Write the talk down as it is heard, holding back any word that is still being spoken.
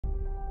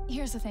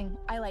Here's the thing,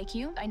 I like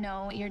you. I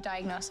know your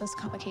diagnosis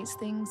complicates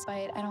things,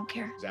 but I don't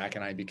care. Zach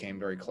and I became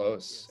very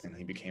close, and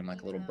he became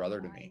like a little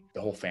brother to me.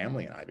 The whole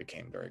family and I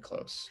became very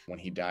close. When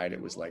he died,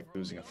 it was like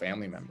losing a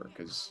family member,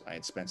 because I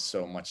had spent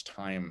so much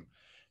time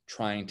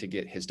trying to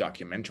get his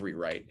documentary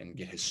right and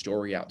get his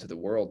story out to the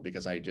world,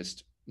 because I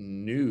just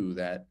knew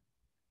that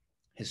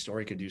his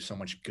story could do so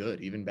much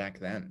good even back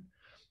then.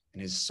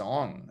 And his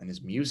song and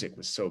his music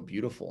was so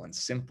beautiful and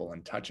simple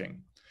and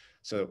touching.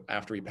 So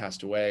after he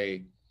passed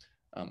away,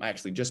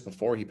 actually just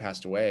before he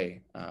passed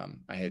away,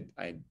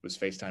 I was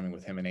FaceTiming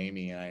with him and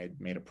Amy, and I had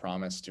made a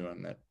promise to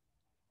him that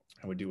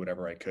I would do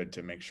whatever I could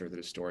to make sure that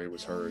his story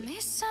was heard. I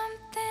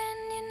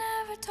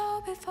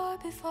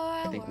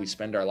think we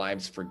spend our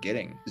lives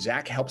forgetting.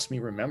 Zach helps me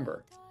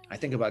remember. I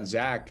think about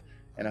Zach,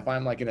 and if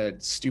I'm like in a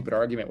stupid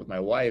argument with my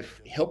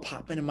wife, he'll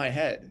pop into my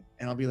head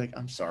and I'll be like,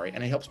 I'm sorry.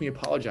 And it helps me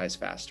apologize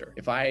faster.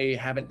 If I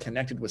haven't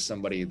connected with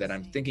somebody that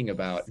I'm thinking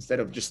about,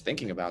 instead of just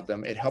thinking about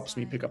them, it helps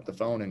me pick up the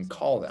phone and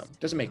call them. It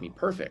doesn't make me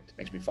perfect, it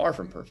makes me far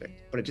from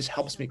perfect, but it just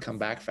helps me come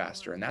back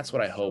faster. And that's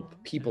what I hope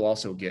people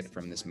also get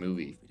from this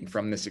movie and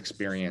from this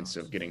experience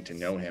of getting to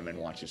know him and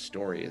watch his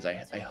story. Is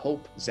I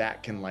hope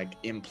Zach can like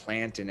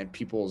implant in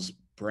people's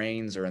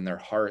brains or in their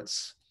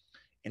hearts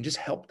and just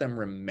help them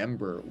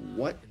remember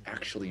what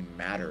actually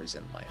matters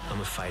in life.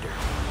 I'm a fighter.